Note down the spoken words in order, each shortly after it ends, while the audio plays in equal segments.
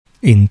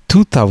In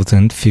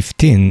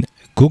 2015,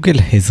 Google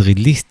has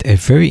released a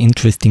very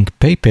interesting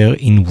paper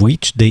in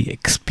which they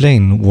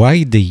explain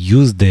why they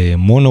use the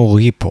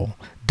monorepo.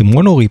 The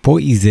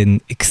monorepo is an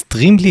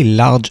extremely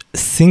large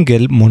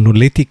single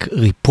monolithic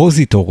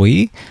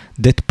repository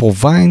that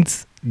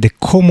provides the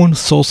common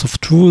source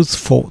of truth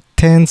for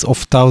tens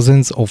of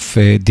thousands of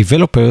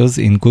developers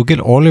in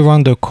Google all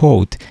around their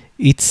code.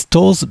 It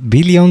stores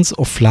billions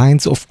of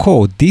lines of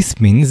code. This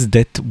means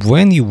that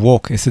when you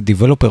work as a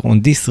developer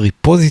on this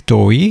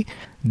repository,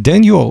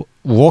 then you are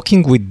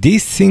working with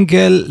this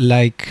single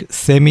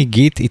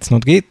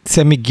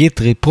semi-Git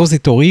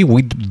repository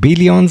with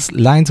billions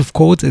lines of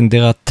code, and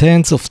there are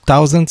tens of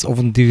thousands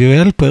of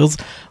developers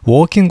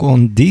working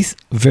on this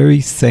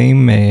very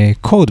same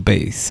code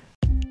base.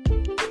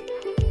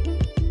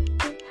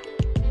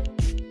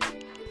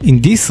 In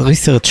this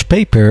research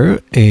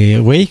paper,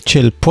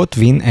 Rachel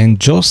Potvin and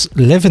Josh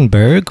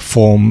Levenberg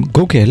from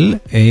Google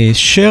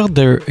shared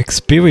their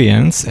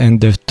experience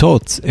and their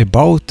thoughts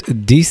about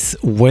this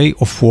way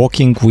of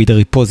working with a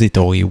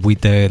repository,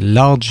 with a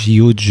large,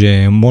 huge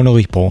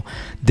monorepo.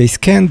 They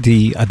scanned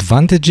the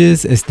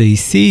advantages as they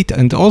see it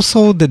and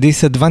also the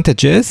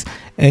disadvantages,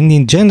 and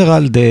in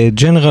general, the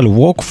general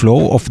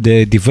workflow of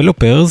the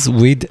developers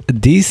with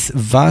this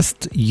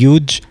vast,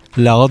 huge,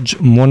 large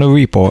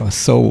monorepo.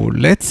 So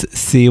let's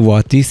see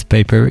what this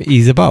paper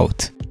is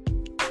about.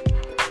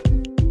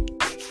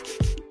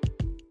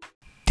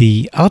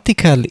 The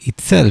article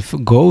itself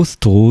goes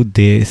through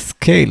the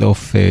scale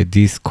of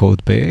this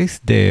code base,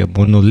 the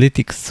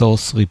monolithic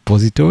source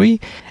repository,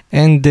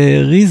 and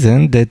the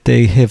reason that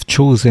they have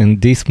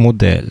chosen this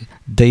model.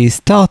 They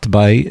start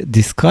by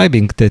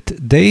describing that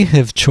they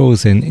have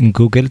chosen in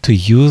Google to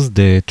use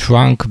the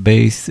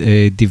trunk-based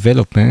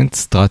development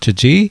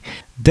strategy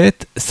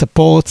that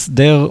supports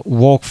their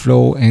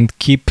workflow and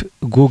keep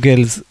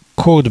Google's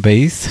code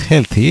base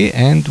healthy,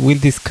 and we'll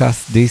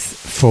discuss this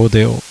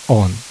further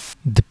on.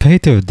 The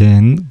paper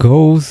then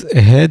goes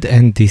ahead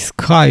and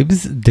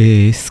describes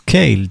the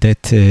scale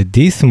that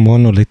this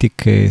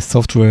monolithic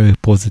software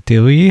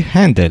repository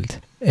handled.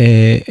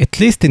 At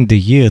least in the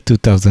year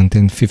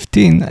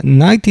 2015,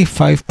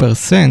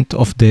 95%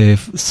 of the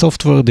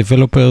software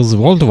developers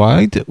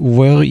worldwide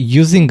were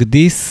using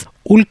this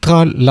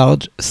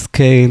ultra-large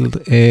scale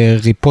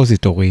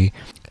repository.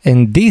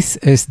 And this,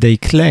 as they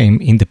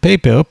claim in the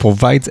paper,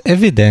 provides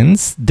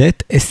evidence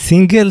that a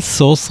single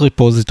source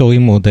repository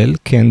model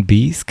can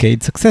be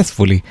scaled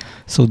successfully.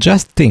 So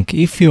just think,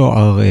 if you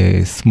are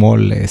a small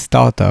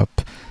startup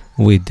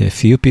with a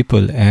few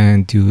people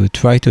and you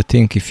try to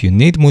think if you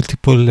need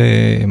multiple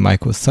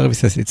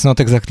microservices, it's not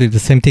exactly the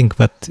same thing,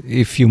 but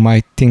if you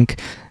might think,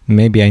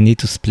 maybe I need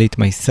to split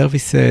my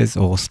services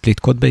or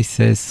split code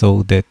bases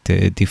so that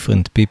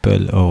different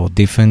people or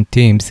different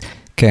teams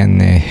can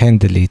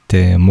handle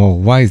it more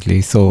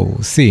wisely. So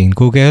see, in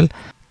Google,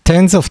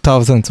 tens of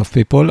thousands of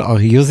people are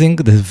using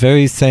the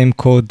very same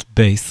code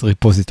base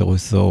repository.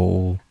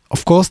 So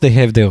of course they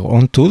have their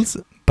own tools,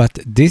 but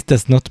this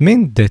does not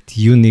mean that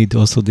you need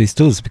also these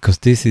tools, because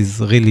this is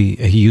really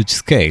a huge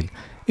scale.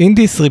 In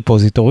this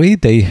repository,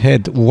 they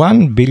had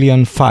 1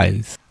 billion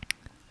files.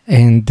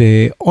 And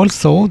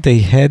also they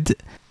had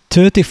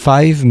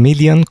 35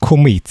 million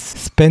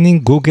commits,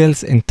 spanning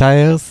Google's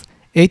entire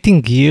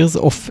 18 years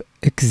of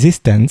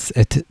existence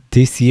at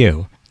this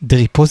year. The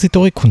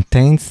repository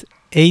contains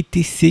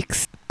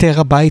 86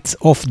 terabytes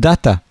of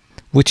data,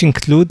 which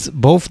includes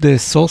both the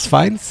source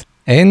files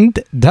and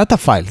data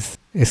files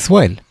as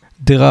well.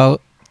 There are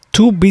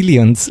 2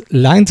 billion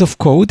lines of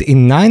code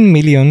in 9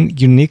 million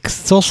unique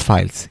source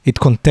files. It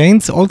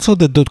contains also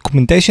the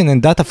documentation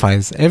and data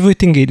files.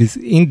 Everything is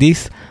in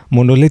this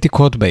monolithic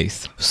code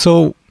base.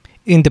 So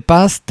in the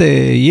past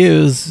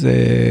years,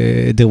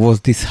 there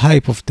was this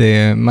hype of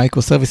the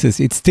microservices.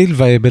 It's still a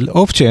viable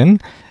option,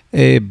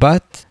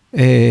 but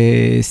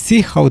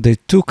see how they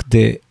took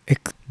the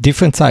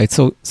different sides.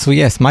 So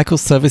yes,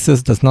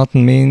 microservices does not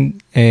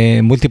mean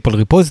multiple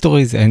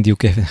repositories, and you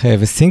can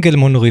have a single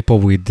monorepo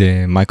with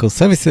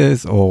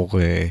microservices, or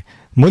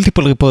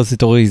multiple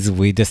repositories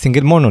with a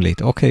single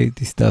monolith. Okay,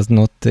 this does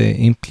not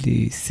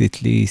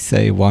implicitly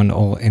say one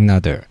or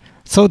another.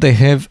 So they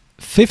have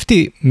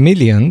 50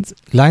 million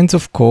lines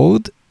of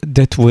code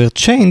that were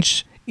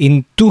changed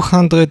in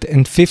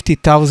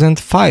 250,000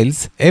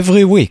 files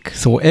every week.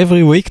 So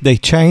every week they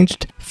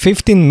changed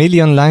 15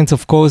 million lines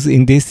of code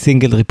in this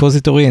single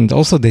repository, and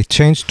also they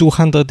changed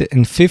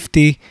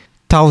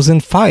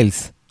 250,000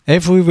 files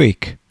every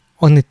week.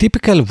 On a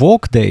typical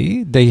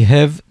workday, they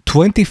have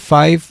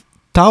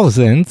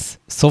 25,000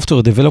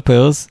 software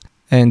developers,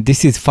 and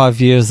this is 5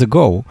 years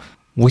ago,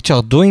 which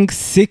are doing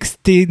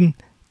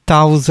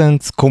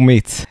 16,000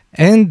 commits.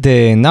 And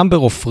the number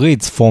of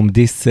reads from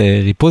this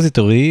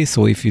repository,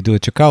 so if you do a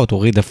checkout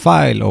or read a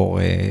file,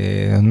 or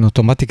an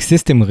automatic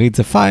system reads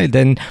a file,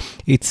 then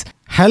it's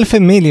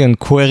 500,000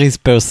 queries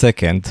per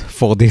second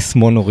for this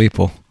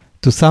monorepo.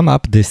 To sum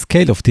up, the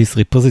scale of this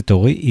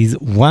repository is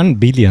 1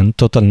 billion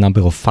total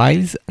number of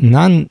files,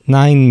 9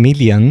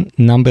 million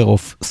number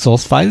of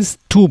source files,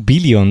 2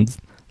 billion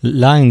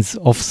lines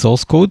of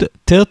source code,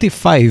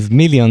 35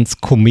 million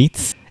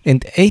commits,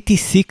 and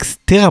 86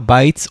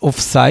 terabytes of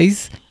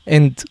size,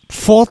 and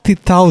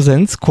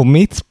 40,000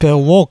 commits per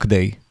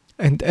workday.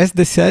 And as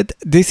they said,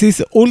 this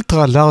is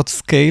ultra large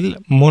scale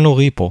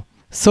monorepo.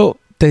 So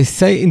they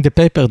say in the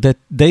paper that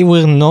they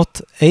were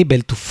not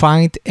able to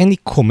find any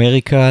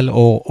commercial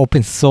or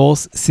open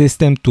source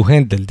system to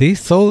handle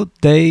this, so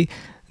they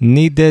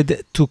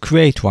needed to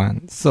create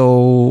one.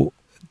 So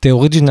the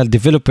original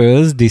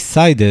developers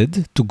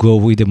decided to go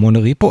with the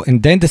monorepo,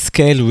 and then the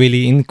scale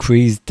really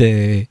increased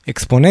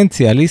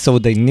exponentially, so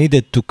they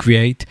needed to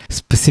create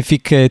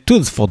specific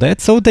tools for that.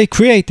 So they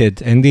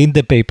created, and in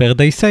the paper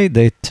they say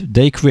that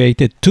they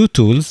created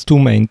two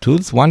main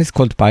tools. One is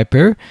called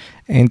Piper,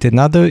 and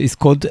another is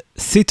called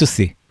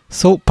C2C.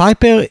 So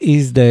Piper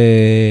is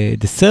the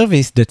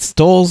service that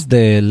stores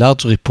the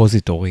large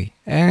repository,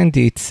 and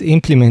it's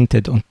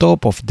implemented on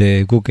top of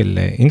the Google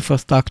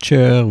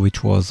infrastructure,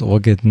 which was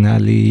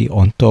originally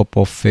on top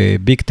of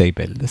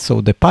Bigtable.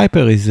 So the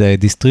Piper is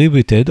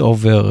distributed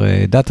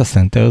over data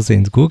centers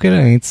in Google,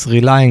 and it's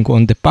relying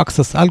on the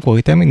Paxos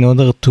algorithm in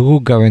order to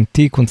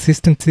guarantee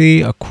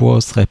consistency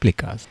across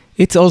replicas.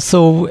 It's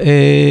also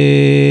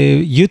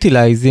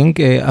utilizing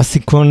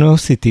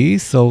asynchronicity,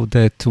 so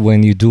that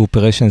when you do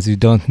operations, you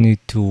don't need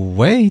to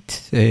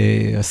wait,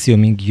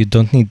 assuming you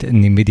don't need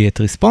an immediate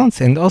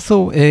response, and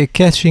also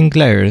caching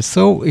layers.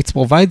 So it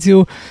provides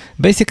you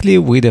basically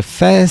with a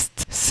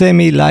fast,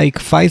 semi-like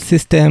file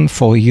system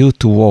for you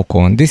to work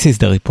on. This is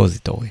the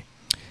repository.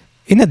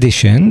 In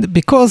addition,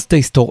 because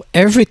they store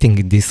everything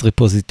in this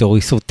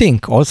repository, so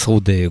think also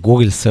the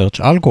Google search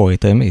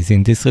algorithm is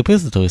in this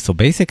repository. So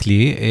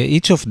basically,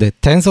 each of the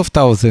tens of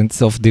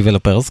thousands of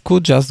developers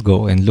could just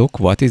go and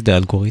look what is the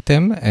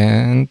algorithm,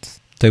 and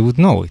they would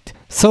know it.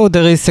 So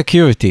there is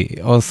security,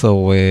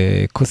 also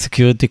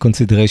security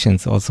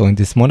considerations also in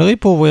this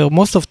monorepo, where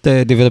most of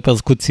the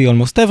developers could see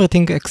almost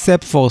everything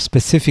except for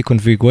specific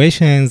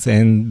configurations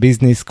and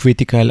business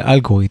critical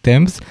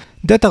algorithms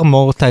that are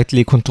more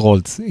tightly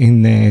controlled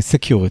in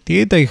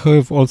security. They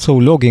have also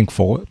logging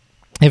for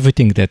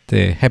everything that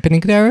happening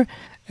there,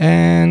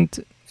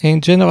 and in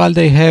general,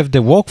 they have the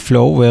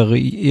workflow where,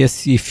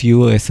 yes, if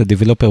you as a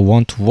developer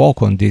want to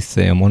work on this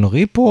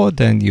monorepo,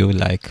 then you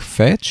like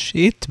fetch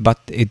it, but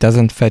it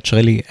doesn't fetch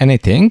really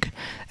anything.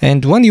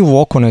 And when you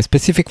work on a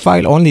specific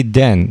file, only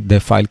then the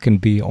file can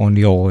be on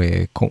your,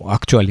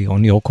 actually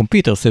on your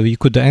computer. So you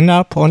could end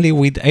up only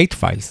with 8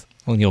 files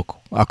on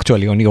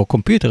your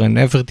computer, and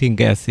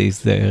everything else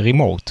is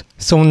remote.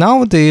 So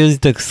now there is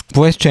the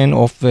question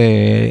of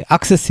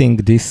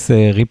accessing this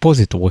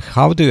repository.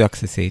 How do you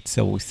access it?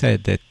 So we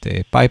said that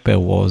Piper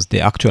was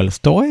the actual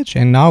storage,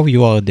 and now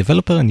you are a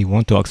developer and you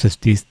want to access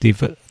this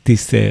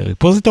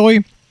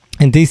repository.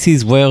 And this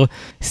is where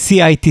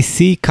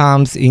CITC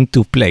comes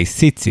into play,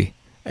 CITC.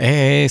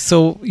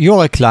 So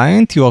you're a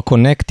client, you are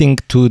connecting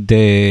to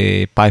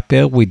the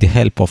Piper with the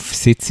help of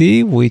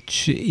CITC,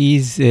 which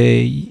is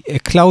a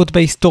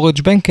cloud-based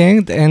storage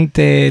backend and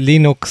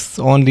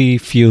Linux only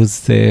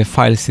fused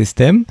file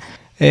system.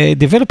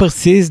 Developer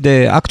sees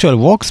the actual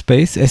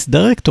workspace as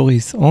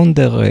directories on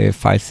their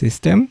file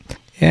system,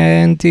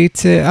 and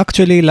it's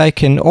actually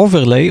like an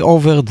overlay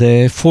over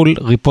the full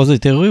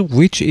repository,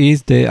 which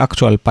is the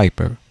actual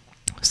Piper.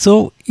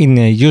 So in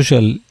a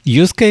usual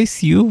use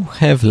case, you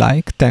have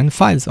like 10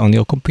 files on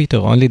your computer,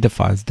 only the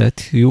files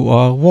that you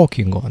are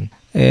working on.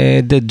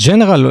 The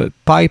general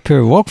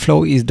Piper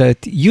workflow is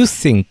that you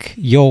sync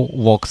your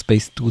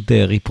workspace to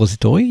the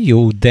repository,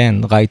 you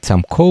then write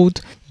some code,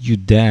 you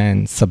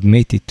then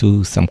submit it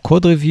to some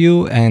code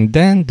review, and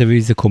then there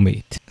is a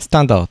commit.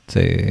 Standard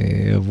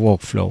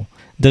workflow.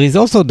 There is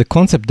also the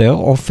concept there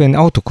of an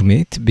auto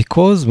commit,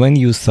 because when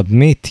you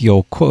submit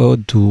your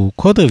code to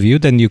code review,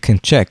 then you can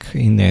check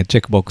in a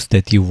checkbox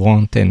that you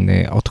want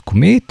an auto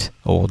commit,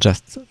 or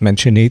just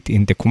mention it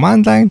in the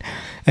command line.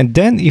 And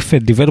then if a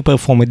developer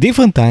from a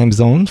different time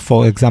zone,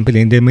 for example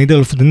in the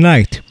middle of the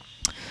night,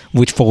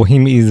 which for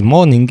him is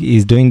morning,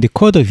 is doing the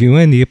code review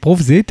and he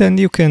approves it, and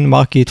you can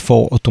mark it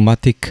for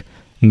automatic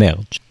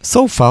merge.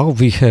 So far,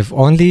 we have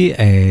only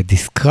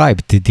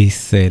described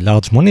this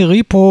large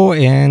monorepo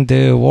and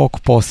the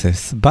work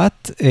process, but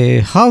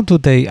how do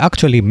they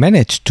actually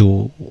manage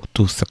to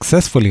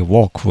successfully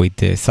work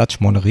with such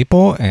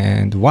monorepo,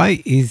 and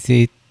why is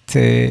it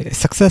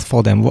success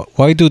for them?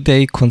 Why do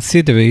they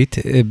consider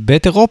it a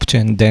better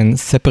option than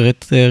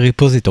separate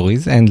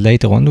repositories? And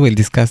later on we'll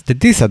discuss the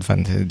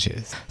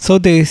disadvantages. So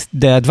the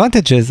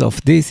advantages of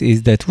this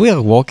is that we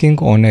are working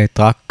on a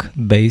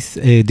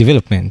trunk-based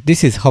development.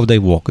 This is how they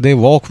work. They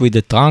work with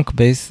the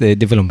trunk-based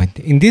development.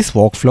 In this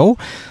workflow,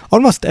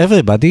 almost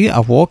everybody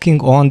are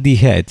working on the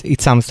head.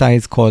 It's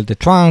sometimes called the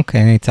trunk,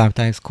 and it's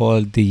sometimes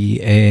called the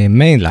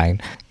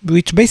mainline,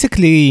 which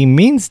basically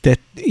means that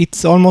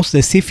it's almost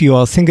as if you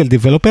are a single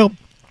developer.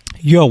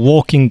 You are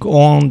working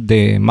on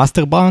the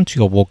master branch,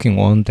 you are working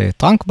on the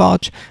trunk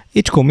branch.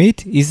 Each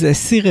commit is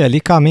serially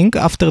coming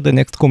after the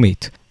next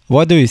commit.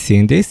 What do you see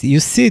in this?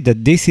 You see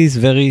that this is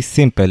very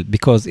simple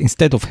because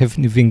instead of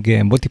having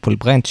multiple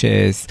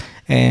branches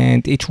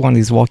and each one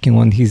is working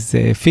on his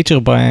feature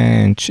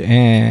branch,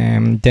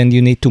 and then you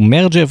need to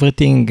merge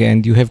everything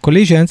and you have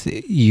collisions,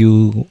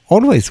 you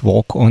always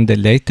work on the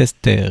latest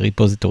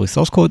repository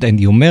source code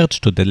and you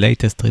merge to the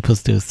latest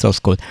repository source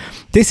code.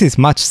 This is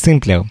much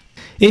simpler.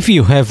 If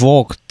you have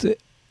worked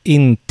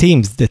in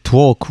teams that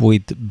work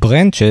with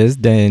branches,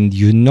 then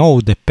you know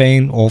the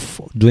pain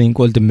of doing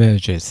all the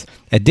merges.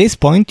 At this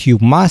point, you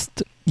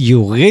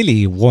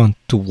really want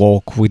to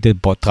work with the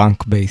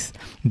trunk-based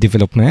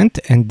development,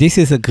 and this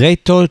is a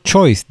great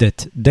choice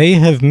that they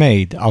have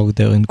made out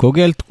there in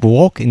Google to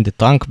work in the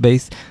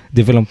trunk-based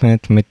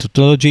development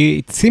methodology.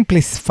 It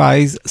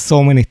simplifies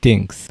so many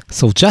things.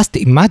 So just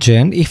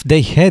imagine if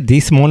they had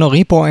this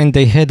monorepo and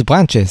they had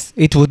branches.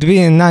 It would be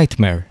a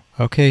nightmare.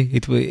 Okay,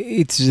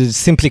 it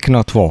simply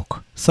cannot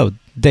work. So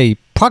they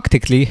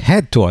practically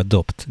had to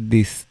adopt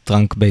this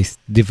trunk-based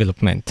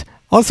development.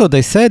 Also,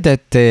 they said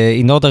that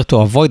in order to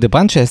avoid the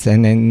branches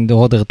and in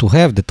order to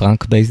have the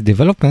trunk-based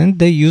development,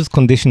 they use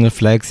conditional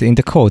flags in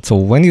the code. So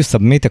when you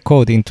submit a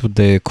code into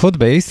the code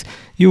base,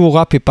 you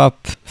wrap it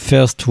up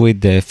first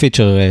with the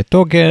feature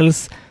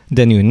toggles,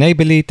 then you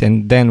enable it,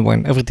 and then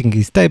when everything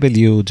is stable,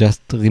 you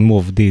just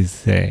remove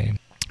these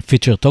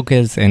feature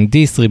toggles, and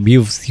this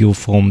removes you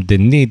from the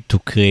need to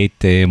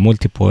create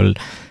multiple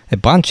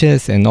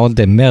branches and all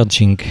the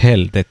merging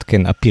hell that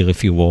can appear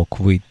if you work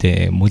with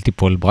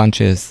multiple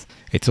branches.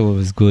 It's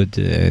always good.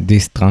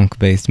 This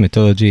trunk-based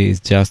methodology is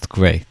just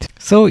great.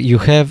 So you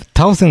have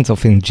thousands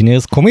of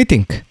engineers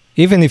committing.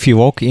 Even if you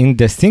work in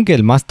the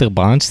single master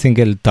branch,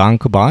 single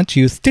trunk branch,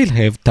 you still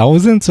have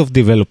thousands of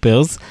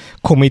developers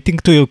committing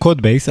to your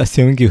code base,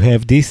 assuming you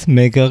have this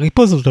mega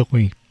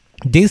repository.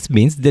 This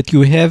means that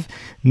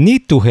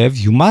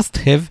you must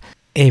have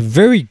a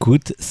very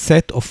good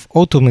set of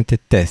automated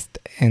tests.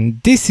 And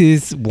this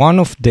is one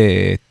of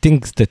the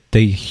things that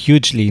they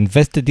hugely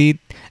invested in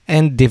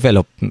and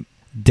developed.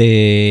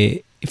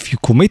 If you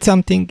commit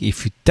something,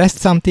 if you test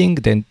something,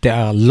 then there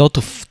are a lot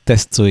of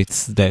test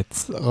suites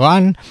that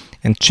run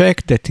and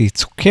check that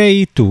it's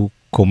okay to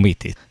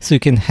commit it. So you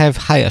can have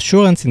high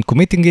assurance in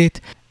committing it.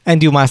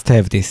 And you must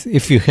have this.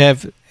 If you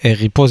have a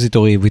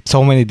repository with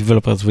so many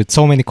developers, with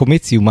so many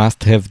commits, you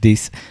must have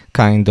this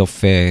kind of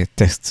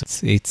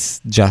tests. It's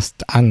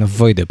just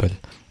unavoidable.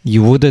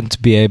 You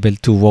wouldn't be able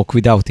to work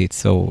without it.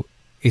 So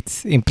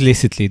it's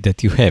implicitly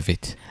that you have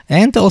it.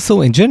 And also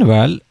in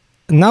general,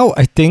 now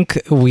I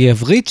think we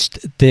have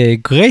reached the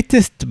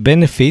greatest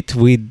benefit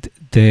with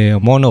the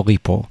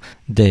monorepo.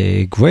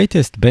 The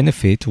greatest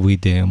benefit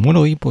with the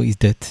monorepo is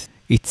that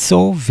it's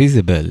so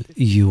visible.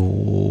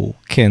 You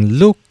can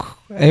look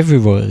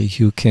everywhere.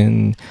 You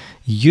can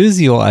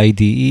use your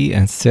IDE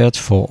and search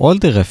for all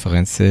the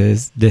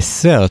references. The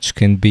search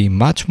can be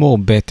much more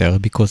better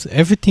because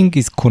everything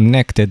is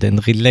connected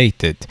and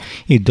related.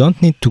 You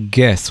don't need to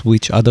guess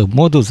which other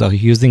modules are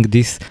using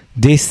this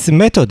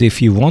method.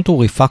 If you want to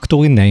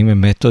refactory name a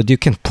method, you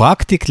can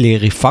practically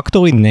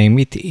refactory name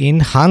it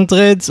in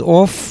hundreds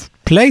of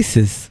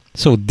places.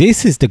 So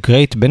this is the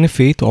great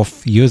benefit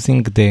of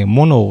using the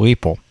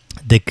monorepo.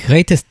 The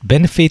greatest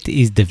benefit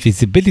is the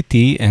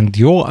visibility and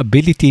your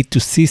ability to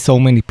see so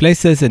many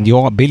places and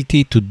your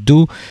ability to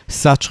do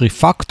such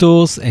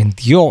refactors and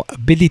your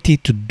ability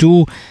to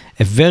do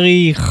a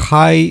very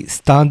high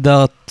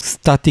standard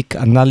static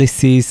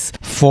analysis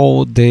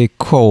for the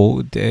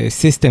code, a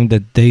system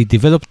that they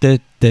developed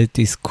that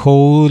is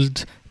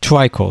called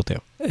tricorder.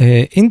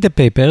 In the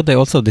paper, they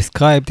also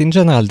described in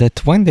general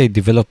that when they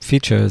develop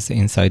features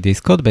inside this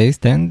code base,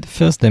 then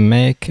first they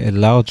make a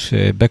large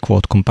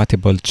backward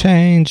compatible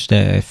change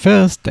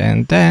first,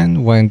 and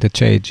then when the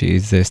change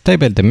is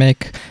stable, they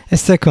make a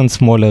second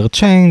smaller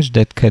change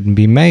that can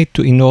be made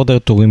in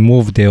order to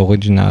remove the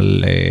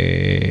original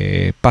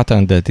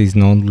pattern that is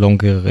no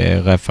longer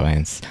a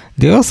reference.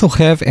 They also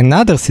have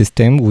another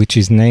system which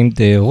is named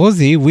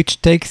ROSI,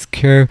 which takes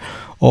care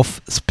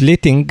of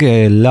splitting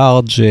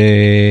large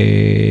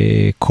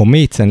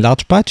commits and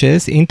large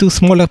patches into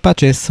smaller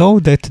patches so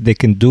that they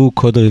can do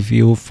code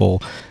review for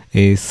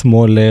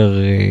smaller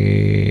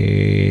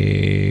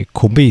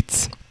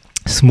commits,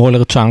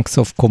 smaller chunks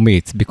of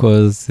commits,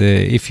 because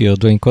if you're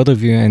doing code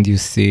review and you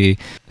see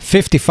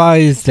 50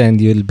 files, then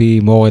you'll be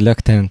more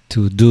reluctant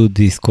to do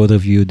this code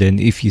review than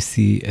if you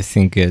see a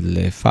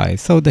single file.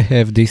 So they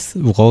have this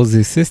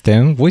ROSI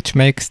system, which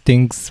makes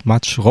things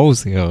much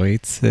rosier.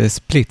 It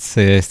splits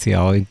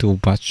CR into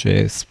much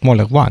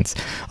smaller ones.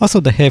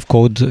 Also, they have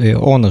code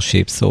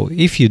ownership. So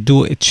if you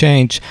do a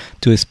change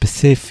to a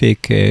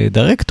specific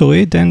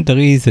directory, then there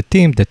is a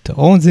team that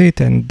owns it,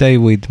 and they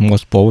would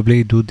most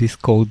probably do this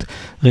code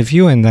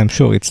review, and I'm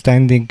sure it's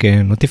sending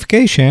a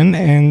notification,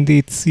 and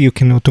you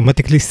can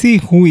automatically see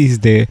who is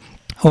the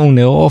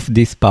owner of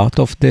this part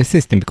of the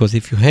system, because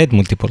if you had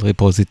multiple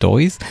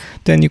repositories,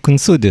 then you can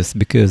see this,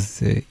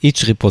 because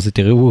each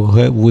repository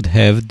would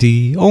have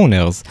the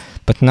owners.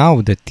 But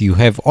now that you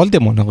have all the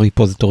mono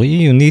repository,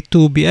 you need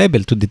to be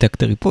able to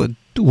detect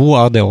who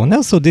are the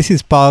owners. So this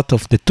is part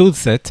of the tool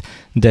set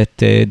that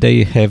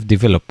they have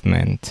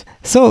development.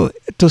 So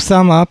to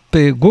sum up,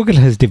 Google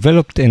has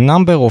developed a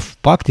number of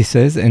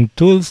practices and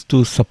tools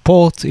to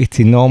support its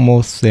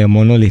enormous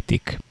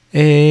monolithic.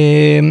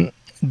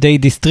 They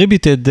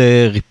distributed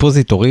the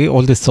repository,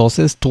 all the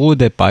sources, through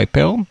the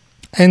Piper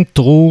and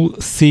through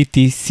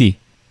CTC.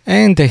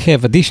 And they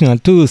have additional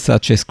tools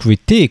such as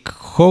Critique,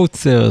 Code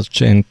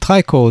Search, and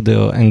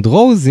Tricoder, and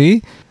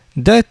Rosie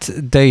that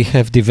they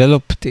have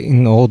developed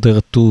in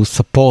order to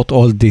support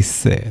all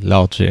this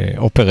large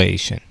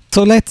operation.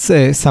 So let's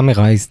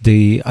summarize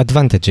the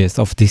advantages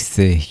of this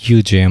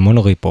huge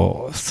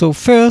monorepo. So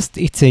first,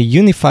 it's a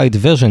unified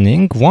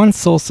versioning, one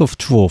source of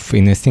truth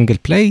in a single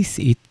place.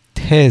 It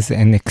has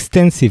an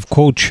extensive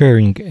code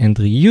sharing and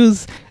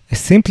reuse, a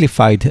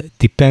simplified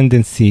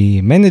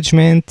dependency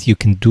management. You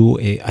can do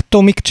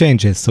atomic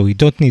changes, so you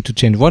don't need to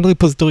change one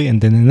repository and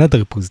then another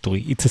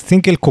repository. It's a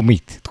single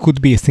commit. It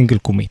could be a single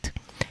commit.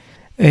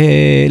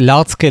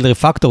 Large-scale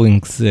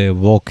refactorings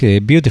work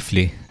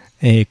beautifully.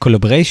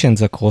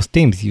 Collaborations across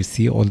teams, you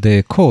see all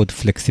the code,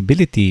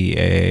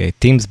 flexibility,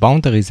 teams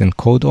boundaries, and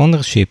code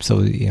ownership. So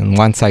on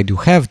one side you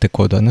have the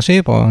code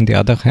ownership, or on the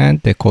other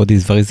hand, the code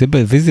is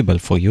visible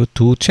for you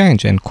to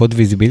change, and code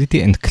visibility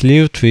and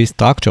clear tree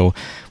structure,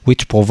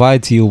 which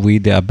provides you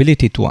with the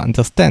ability to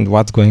understand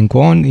what's going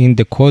on in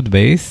the code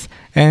base.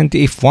 And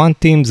if one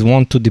team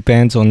wants to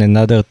depend on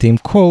another team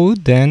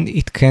code, then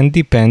it can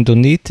depend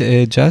on it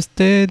just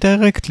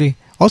directly.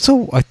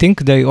 Also, I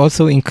think they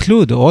also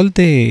include all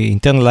the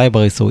internal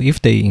libraries. So if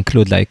they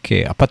include like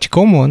Apache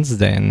Commons,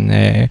 then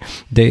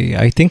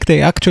I think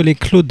they actually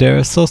include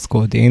their source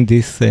code in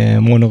this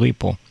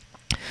monorepo.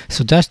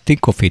 So just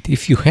think of it.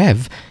 If you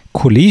have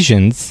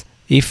collisions,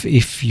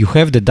 if you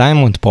have the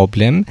diamond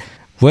problem,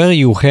 where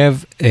you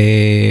have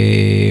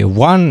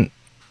one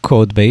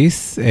code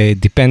base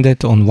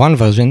dependent on one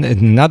version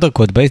and another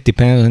code base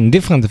dependent on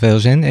different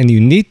version, and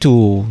you need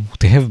to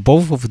have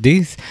both of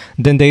these,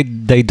 then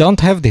they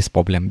don't have this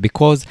problem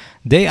because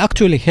they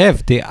actually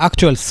have the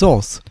actual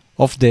source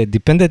of the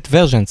dependent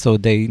version. So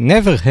they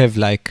never have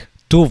like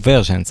two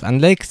versions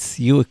unless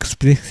you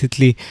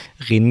explicitly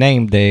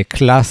rename the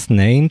class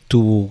name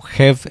to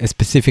have a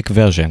specific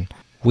version,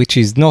 which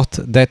is not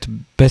that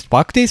best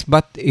practice,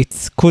 but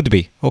it could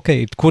be.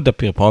 Okay, it could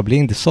appear probably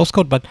in the source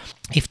code, but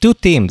if two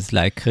teams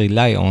like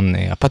rely on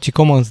Apache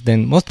Commons,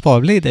 then most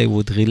probably they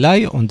would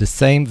rely on the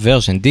same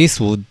version. This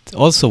would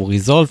also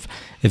resolve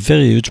a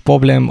very huge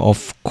problem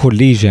of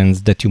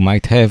collisions that you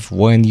might have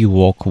when you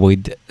work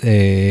with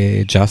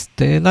just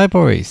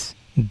libraries.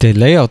 The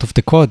layout of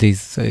the code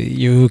is,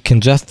 you can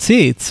just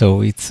see it,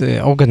 so it's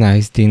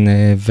organized in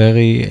a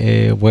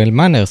very well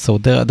manner. So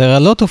there are a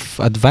lot of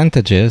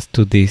advantages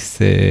to this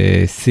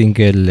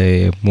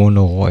single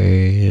mono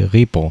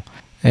repo.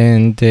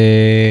 And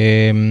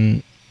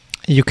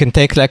you can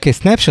take like a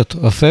snapshot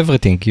of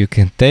everything. You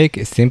can take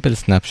a simple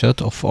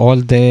snapshot of all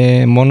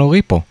the mono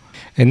repo.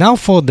 And now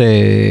for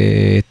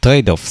the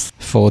trade-offs,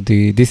 for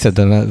the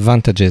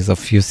disadvantages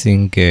of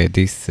using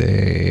this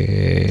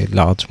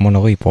large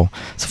monorepo.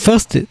 So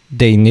first,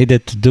 they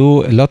needed to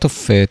do a lot of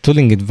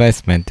tooling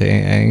investment.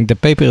 In the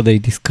paper, they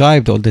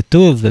described all the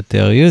tools that they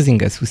are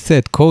using, as we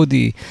said,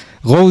 Kodi,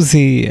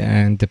 Rosie,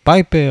 and the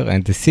Piper,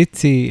 and the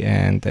Sitsi,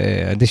 and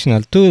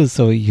additional tools.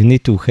 So you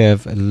need to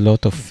have a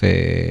lot of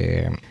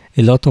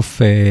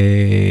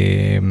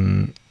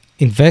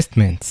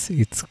investments.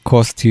 It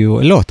costs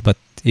you a lot, but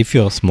if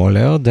you're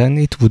smaller, then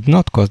it would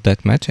not cost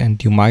that much,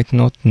 and you might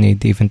not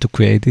need even to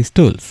create these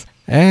tools.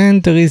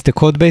 And there is the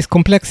code base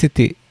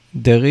complexity.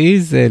 There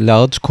is a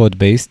large code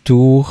base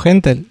to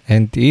handle,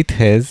 and it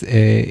has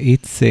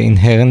its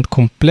inherent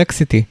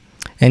complexity.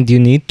 And you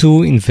need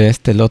to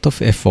invest a lot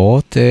of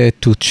effort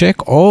to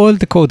check all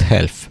the code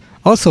health.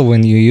 Also,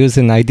 when you use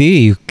an IDE,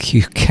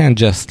 you can't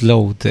just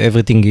load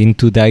everything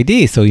into the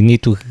IDE, so you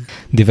need to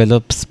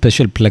develop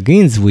special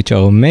plugins which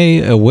are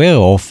aware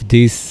of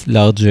this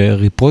large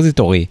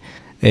repository.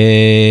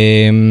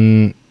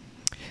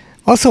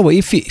 Also,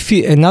 if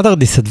another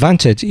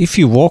disadvantage, if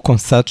you work on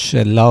such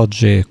a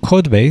large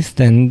code base,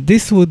 then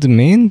this would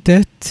mean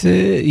that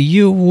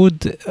you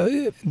would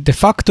de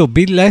facto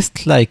be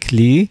less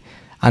likely,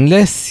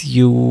 unless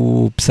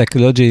you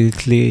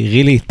psychologically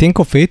really think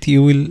of it,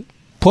 you will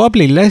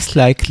probably less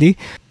likely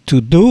to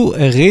do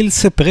a real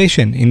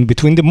separation in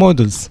between the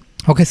modules.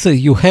 Okay, so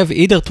you have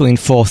either to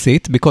enforce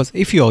it, because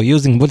if you are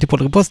using multiple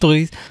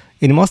repositories,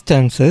 in most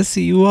instances,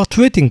 you are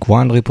treating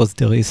one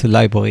repository as a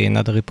library,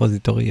 another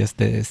repository as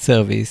the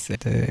service,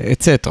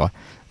 etc.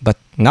 But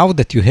now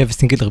that you have a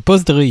single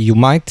repository, you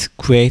might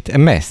create a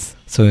mess.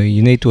 So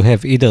you need to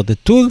have either the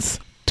tools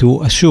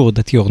to assure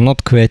that you're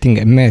not creating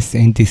a mess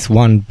in this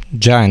one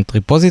giant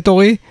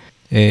repository,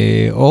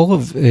 or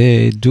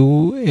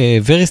do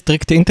very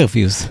strict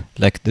interviews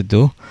like they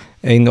do,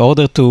 in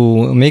order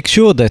to make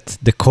sure that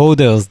the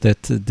coders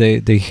that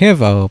they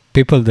have are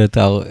people that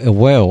are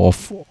aware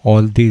of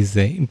all these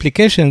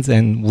implications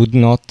and would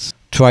not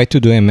try to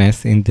do a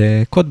mess in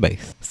the code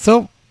base.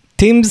 So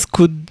teams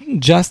could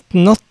just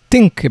not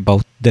think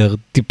about their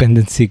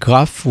dependency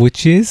graph,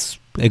 which is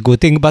a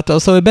good thing, but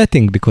also a bad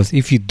thing, because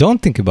if you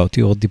don't think about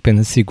your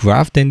dependency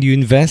graph, then you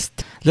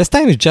invest less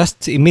time. You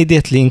just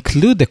immediately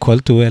include the call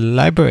to a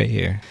library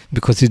here,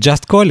 because you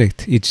just call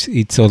it.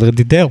 It's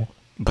already there.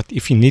 But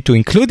if you need to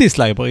include this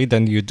library,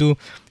 then you do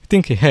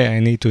think, hey, I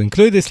need to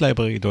include this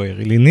library. Do I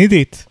really need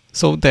it?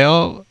 So there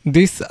are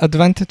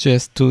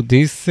disadvantages to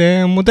this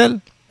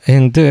model.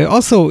 And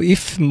also,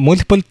 if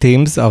multiple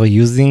teams are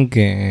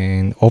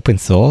using open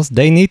source,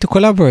 they need to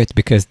collaborate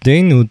because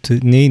they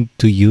need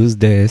to use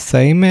the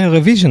same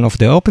revision of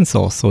the open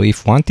source. So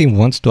if one team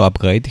wants to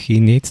upgrade, he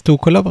needs to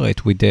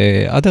collaborate with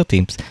the other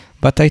teams.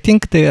 But I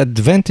think the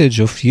advantage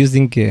of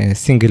using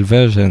single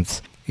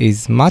versions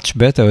is much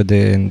better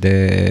than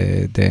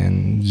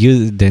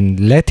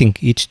letting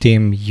each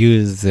team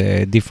use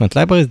different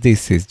libraries.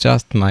 This is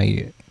just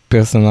my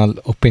personal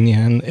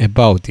opinion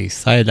about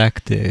this. I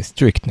like the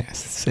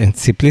strictness and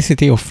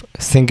simplicity of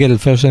single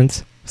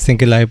versions,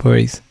 single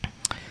libraries.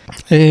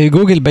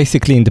 Google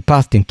basically in the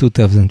past, in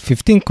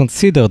 2015,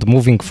 considered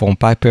moving from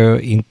Piper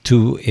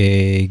into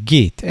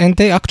Git. And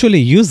they actually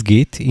use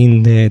Git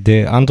in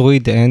the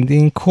Android and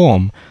in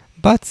Chrome.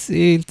 But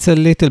it's a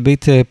little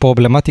bit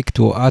problematic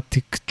to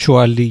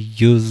actually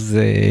use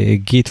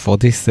Git for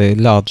this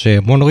large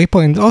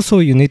monorepo. And also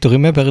you need to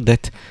remember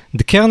that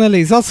the kernel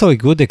is also a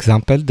good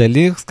example. The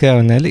Linux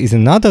kernel is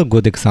another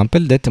good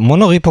example that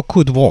monorepo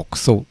could work.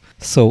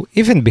 So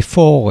even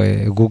before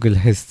Google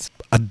has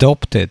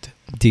adopted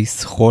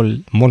this whole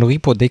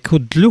monorepo, they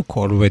could look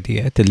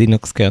already at the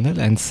Linux kernel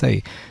and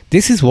say,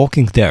 this is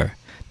working there.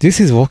 This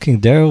is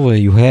working there where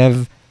you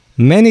have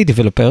many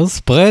developers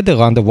spread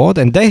around the world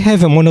and they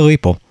have a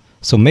monorepo.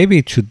 So maybe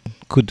it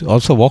could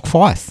also work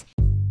for us.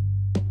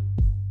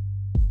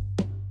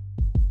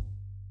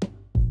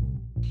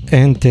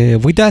 And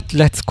with that,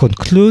 let's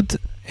conclude.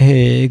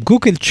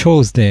 Google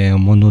chose the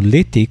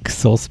monolithic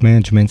source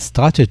management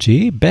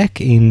strategy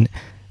back in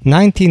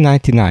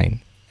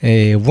 1999.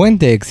 When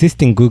the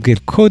existing Google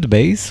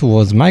codebase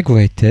was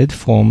migrated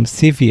from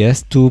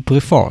CVS to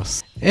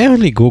Preforce.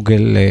 Early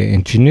Google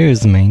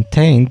engineers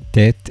maintained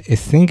that a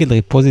single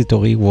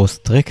repository was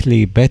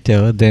strictly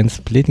better than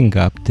splitting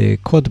up the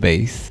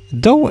codebase,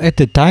 though at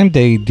the time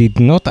they did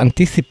not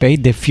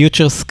anticipate the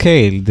future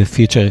scale, the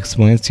future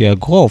exponential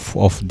growth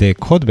of the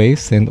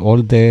codebase and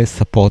all the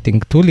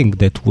supporting tooling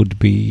that would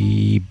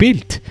be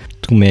built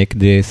to make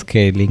the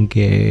scaling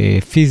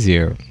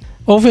easier.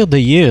 Over the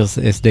years,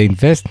 as the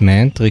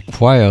investment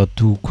required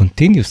to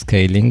continue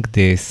scaling,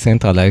 the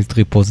centralized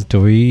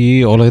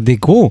repository already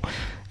grew,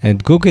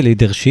 and Google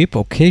leadership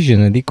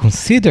occasionally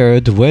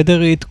considered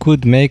whether it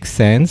could make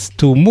sense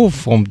to move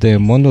from the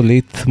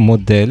monolith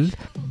model.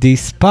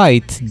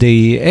 Despite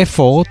the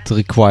effort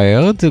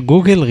required,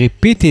 Google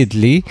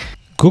repeatedly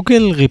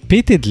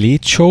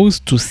chose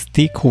to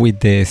stick with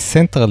the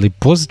central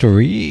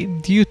repository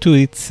due to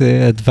its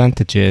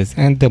advantages,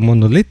 and the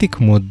monolithic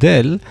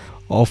model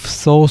of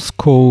source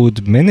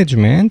code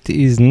management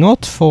is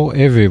not for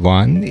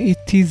everyone.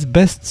 It is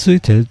best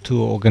suited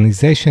to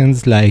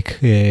organizations like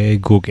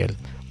Google.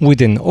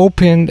 With an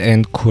open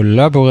and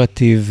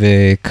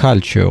collaborative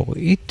culture,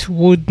 it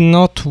would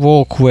not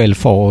work well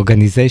for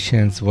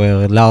organizations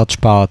where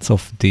large parts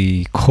of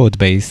the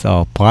codebase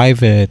are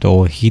private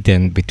or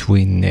hidden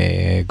between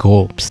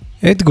groups.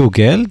 At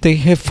Google, they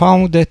have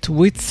found that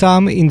with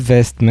some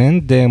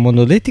investment, the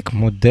monolithic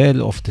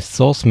model of the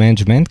source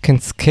management can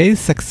scale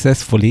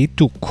successfully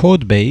to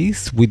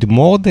codebase with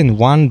more than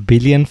 1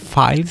 billion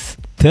files,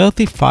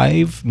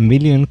 35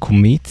 million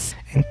commits,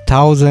 and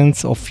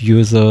thousands of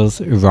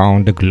users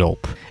around the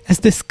globe. As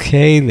the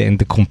scale and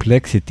the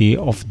complexity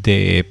of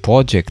the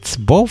projects,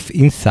 both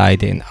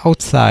inside and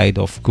outside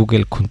of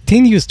Google,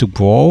 continues to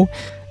grow,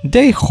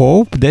 they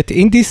hope that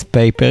in this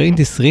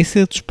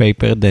research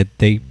paper that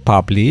they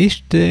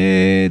published,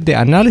 the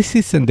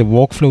analysis and the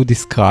workflow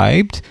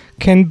described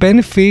can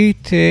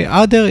benefit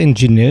other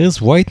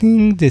engineers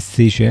writing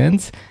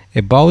decisions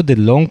about the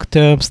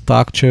long-term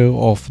structure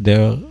of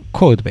their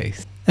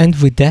codebase. And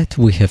with that,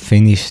 we have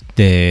finished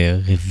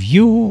the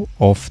review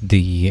of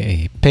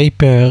the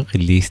paper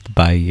released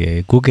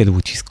by Google,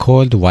 which is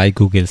called Why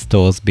Google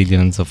Stores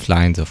Billions of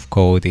Lines of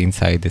Code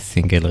Inside a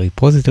Single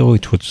Repository,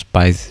 which was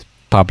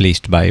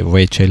published by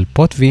Rachel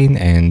Potvin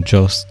and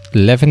Josh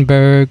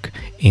Levenberg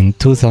in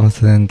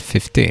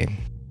 2015.